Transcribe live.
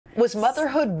Was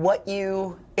motherhood what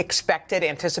you expected,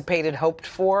 anticipated, hoped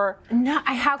for? No,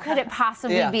 how could it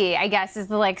possibly be, I guess, is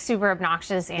the like super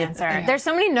obnoxious answer. Yeah. There's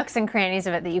so many nooks and crannies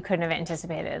of it that you couldn't have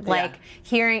anticipated. Like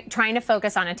trying to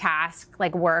focus on a task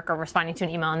like work or responding to an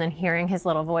email and then hearing his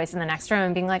little voice in the next room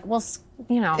and being like, well,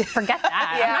 you know, forget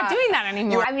that. I'm not doing that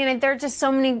anymore. I mean, there are just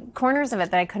so many corners of it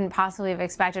that I couldn't possibly have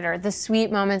expected, or the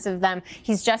sweet moments of them.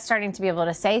 He's just starting to be able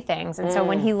to say things. And so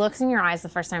when he looks in your eyes the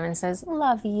first time and says,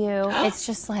 love you, it's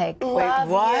just like, wait,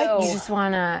 what? You just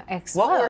want to explode.